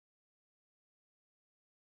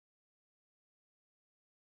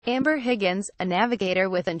Amber Higgins, a navigator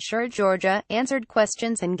with Insure Georgia, answered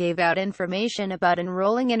questions and gave out information about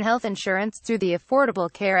enrolling in health insurance through the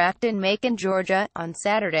Affordable Care Act in Macon, Georgia, on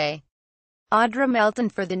Saturday. Audra Melton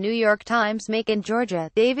for the New York Times. Macon, Georgia.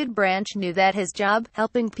 David Branch knew that his job,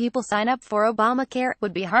 helping people sign up for Obamacare,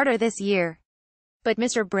 would be harder this year. But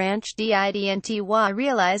Mr. Branch didn't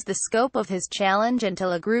realize the scope of his challenge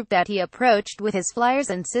until a group that he approached with his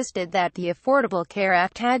flyers insisted that the Affordable Care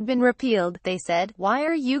Act had been repealed. They said, "Why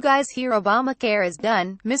are you guys here? Obamacare is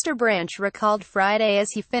done," Mr. Branch recalled Friday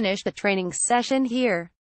as he finished a training session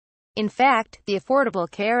here. In fact, the Affordable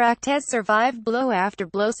Care Act has survived blow after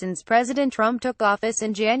blow since President Trump took office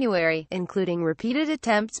in January, including repeated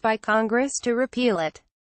attempts by Congress to repeal it.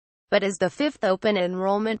 But as the fifth open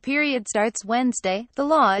enrollment period starts Wednesday, the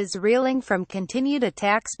law is reeling from continued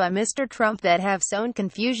attacks by Mr. Trump that have sown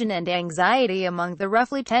confusion and anxiety among the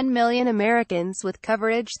roughly 10 million Americans with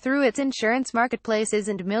coverage through its insurance marketplaces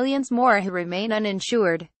and millions more who remain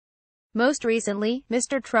uninsured. Most recently,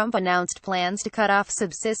 Mr. Trump announced plans to cut off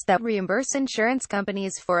subsidies that reimburse insurance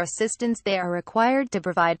companies for assistance they are required to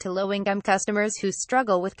provide to low-income customers who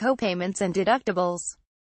struggle with co-payments and deductibles.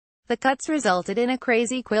 The cuts resulted in a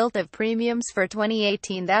crazy quilt of premiums for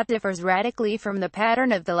 2018 that differs radically from the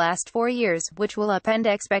pattern of the last 4 years, which will upend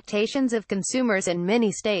expectations of consumers in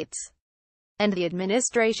many states. And the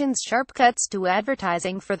administration's sharp cuts to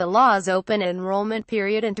advertising for the law's open enrollment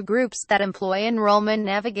period and to groups that employ enrollment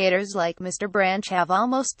navigators like Mr. Branch have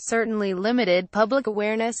almost certainly limited public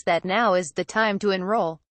awareness that now is the time to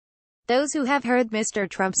enroll. Those who have heard Mr.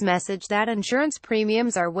 Trump's message that insurance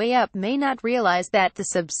premiums are way up may not realize that the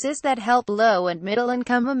subsidies that help low- and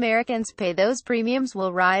middle-income Americans pay those premiums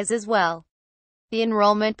will rise as well. The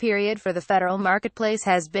enrollment period for the federal marketplace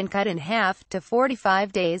has been cut in half, to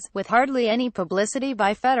 45 days, with hardly any publicity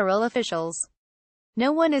by federal officials.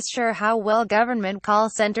 No one is sure how well government call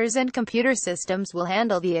centers and computer systems will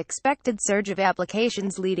handle the expected surge of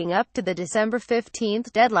applications leading up to the December 15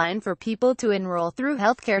 deadline for people to enroll through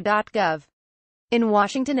healthcare.gov. In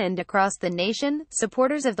Washington and across the nation,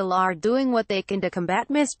 supporters of the law are doing what they can to combat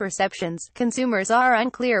misperceptions. Consumers are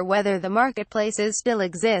unclear whether the marketplaces still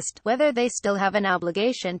exist, whether they still have an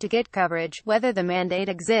obligation to get coverage, whether the mandate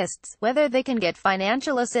exists, whether they can get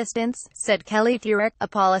financial assistance, said Kelly Turek, a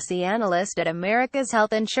policy analyst at America's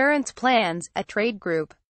Health Insurance Plans, a trade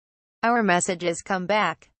group. Our message is come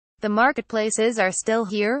back. The marketplaces are still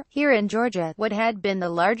here. Here in Georgia, what had been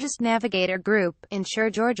the largest navigator group,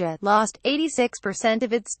 Insure Georgia, lost 86%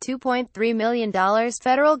 of its $2.3 million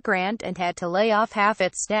federal grant and had to lay off half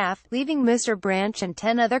its staff, leaving Mr. Branch and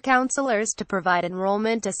 10 other counselors to provide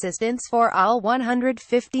enrollment assistance for all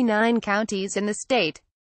 159 counties in the state.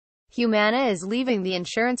 Humana is leaving the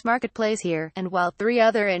insurance marketplace here, and while 3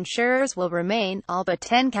 other insurers will remain, all but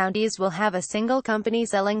 10 counties will have a single company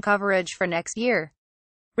selling coverage for next year.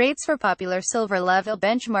 Rates for popular silver-level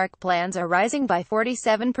benchmark plans are rising by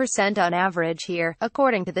 47% on average here,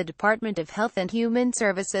 according to the Department of Health and Human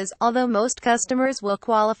Services, although most customers will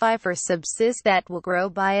qualify for subsidies that will grow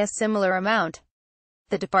by a similar amount.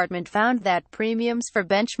 The department found that premiums for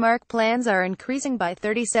benchmark plans are increasing by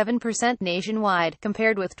 37% nationwide,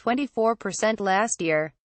 compared with 24% last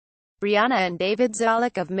year. Brianna and David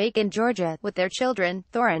Zolik of Macon, Georgia, with their children,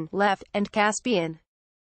 Thorin, Left, and Caspian.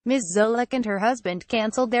 Ms. Zolik and her husband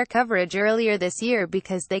canceled their coverage earlier this year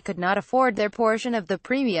because they could not afford their portion of the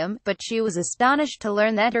premium, but she was astonished to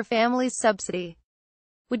learn that her family's subsidy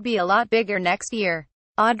would be a lot bigger next year.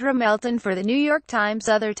 Audra Melton for the New York Times.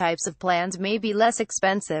 Other types of plans may be less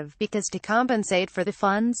expensive, because to compensate for the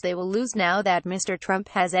funds they will lose now that Mr. Trump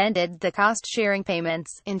has ended the cost-sharing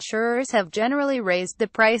payments, insurers have generally raised the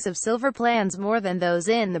price of silver plans more than those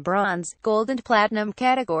in the bronze, gold and platinum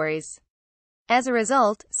categories. As a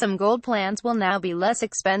result, some gold plans will now be less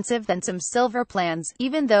expensive than some silver plans,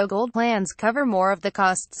 even though gold plans cover more of the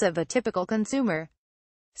costs of a typical consumer.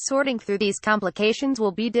 Sorting through these complications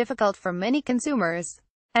will be difficult for many consumers.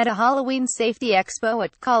 At a Halloween safety expo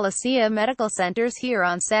at Coliseum Medical Centers here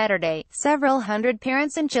on Saturday, several hundred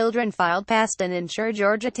parents and children filed past an Insure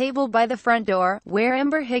Georgia table by the front door, where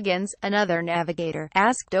Amber Higgins, another navigator,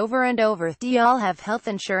 asked over and over, "Do y'all have health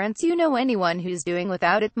insurance? You know anyone who's doing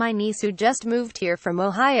without it?" "My niece who just moved here from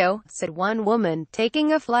Ohio," said one woman,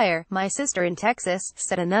 taking a flyer. "My sister in Texas,"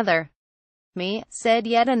 said another. "Me," said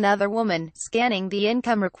yet another woman, scanning the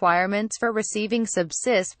income requirements for receiving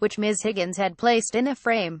subsidies, which Ms. Higgins had placed in a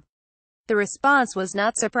frame. The response was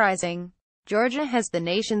not surprising. Georgia has the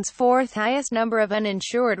nation's 4th highest number of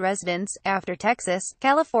uninsured residents, after Texas,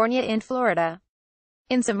 California and Florida.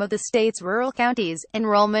 In some of the state's rural counties,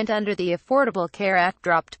 enrollment under the Affordable Care Act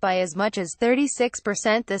dropped by as much as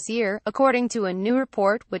 36% this year, according to a new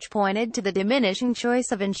report, which pointed to the diminishing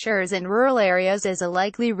choice of insurers in rural areas as a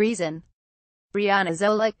likely reason. Brianna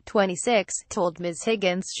Zolik, 26, told Ms.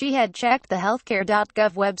 Higgins she had checked the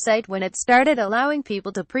healthcare.gov website when it started allowing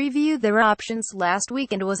people to preview their options last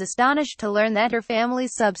week and was astonished to learn that her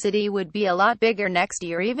family's subsidy would be a lot bigger next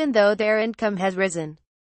year even though their income has risen.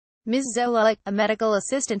 Ms. Zolik, a medical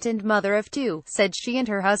assistant and mother of two, said she and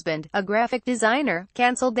her husband, a graphic designer,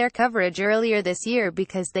 canceled their coverage earlier this year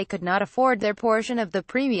because they could not afford their portion of the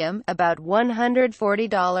premium, about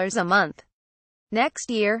 $140 a month.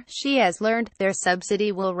 Next year, she has learned, their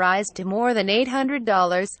subsidy will rise to more than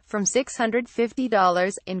 $800, from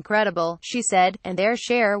 $650. Incredible, she said, and their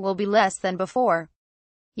share will be less than before.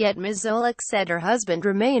 Yet Ms. Zolik said her husband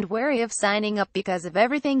remained wary of signing up because of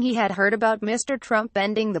everything he had heard about Mr. Trump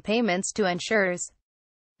bending the payments to insurers.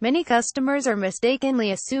 Many customers are mistakenly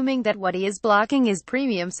assuming that what he is blocking is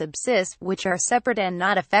premium subsists, which are separate and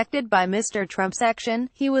not affected by Mr. Trump's action.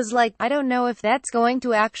 He was like, I don't know if that's going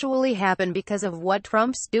to actually happen because of what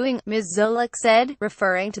Trump's doing, Ms. Zolik said,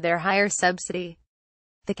 referring to their higher subsidy.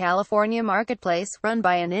 The California marketplace, run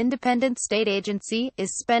by an independent state agency,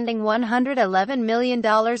 is spending $111 million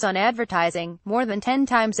on advertising, more than 10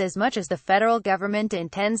 times as much as the federal government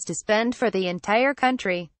intends to spend for the entire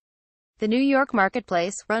country. The New York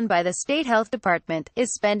marketplace, run by the state health department,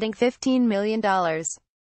 is spending $15 million.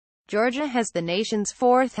 Georgia has the nation's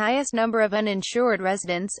fourth highest number of uninsured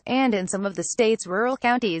residents, and in some of the state's rural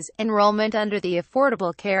counties, enrollment under the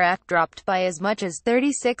Affordable Care Act dropped by as much as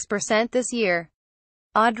 36% this year.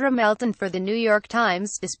 Audra Melton for The New York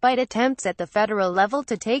Times. Despite attempts at the federal level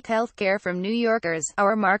to take health care from New Yorkers,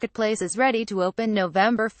 our marketplace is ready to open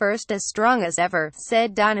November 1st as strong as ever,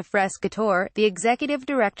 said Donna Frescatore, the executive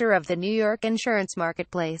director of the New York insurance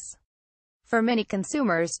marketplace. For many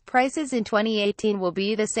consumers, prices in 2018 will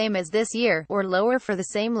be the same as this year, or lower for the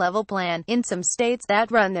same level plan. In some states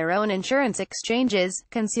that run their own insurance exchanges,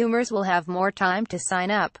 consumers will have more time to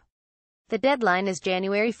sign up. The deadline is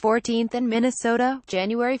January 14th in Minnesota,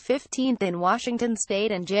 January 15th in Washington State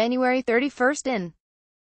and January 31st in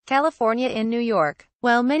California and New York.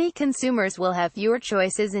 While many consumers will have fewer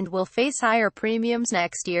choices and will face higher premiums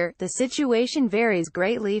next year, the situation varies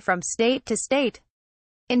greatly from state to state.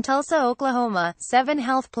 In Tulsa, Oklahoma, 7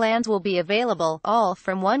 health plans will be available, all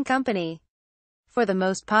from one company. For the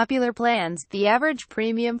most popular plans, the average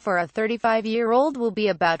premium for a 35-year-old will be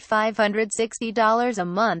about $560 a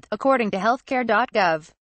month, according to healthcare.gov.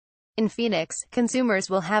 In Phoenix, consumers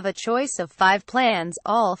will have a choice of 5 plans,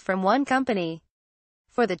 all from one company.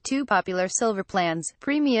 For the 2 popular silver plans,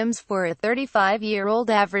 premiums for a 35-year-old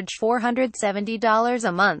average $470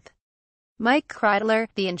 a month. Mike Kreidler,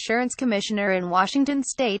 the insurance commissioner in Washington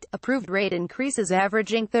state, approved rate increases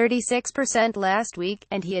averaging 36% last week,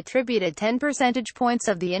 and he attributed 10 percentage points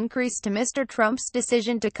of the increase to Mr. Trump's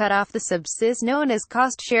decision to cut off the subsidies known as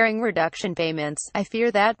cost-sharing reduction payments. I fear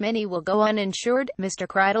that many will go uninsured, Mr.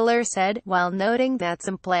 Kreidler said, while noting that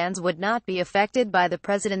some plans would not be affected by the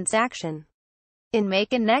president's action. In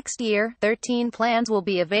Macon next year, 13 plans will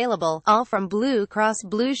be available, all from Blue Cross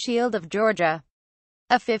Blue Shield of Georgia.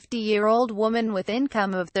 A 50-year-old woman with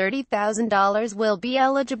income of $30,000 will be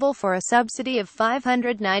eligible for a subsidy of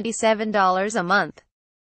 $597 a month.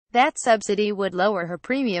 That subsidy would lower her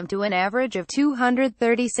premium to an average of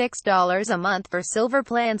 $236 a month for silver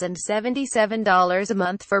plans and $77 a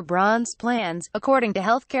month for bronze plans, according to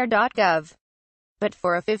healthcare.gov. But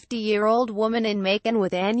for a 50-year-old woman in Macon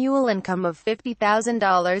with annual income of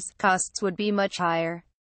 $50,000, costs would be much higher.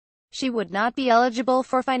 She would not be eligible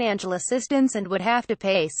for financial assistance and would have to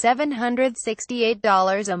pay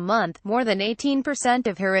 $768 a month, more than 18%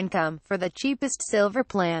 of her income, for the cheapest silver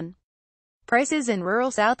plan. Prices in rural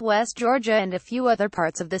southwest Georgia and a few other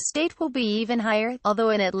parts of the state will be even higher,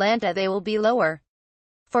 although in Atlanta they will be lower.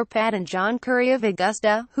 For Pat and John Curry of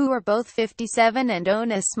Augusta, who are both 57 and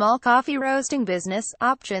own a small coffee roasting business,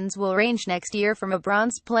 options will range next year from a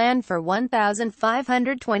bronze plan for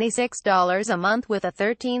 $1,526 a month with a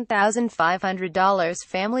 $13,500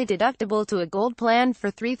 family deductible to a gold plan for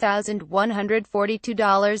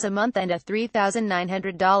 $3,142 a month and a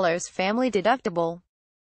 $3,900 family deductible.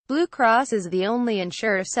 Blue Cross is the only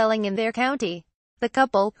insurer selling in their county. The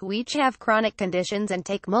couple, who each have chronic conditions and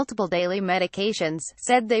take multiple daily medications,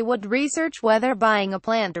 said they would research whether buying a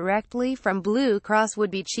plan directly from Blue Cross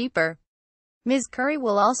would be cheaper. Ms. Curry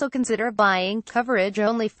will also consider buying coverage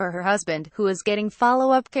only for her husband, who is getting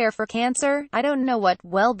follow-up care for cancer. I don't know what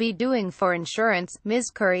we'll be doing for insurance,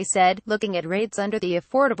 Ms. Curry said, looking at rates under the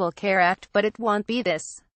Affordable Care Act, but it won't be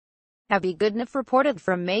this Abby Goodenough reported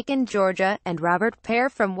from Macon, Georgia, and Robert Pear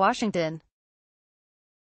from Washington.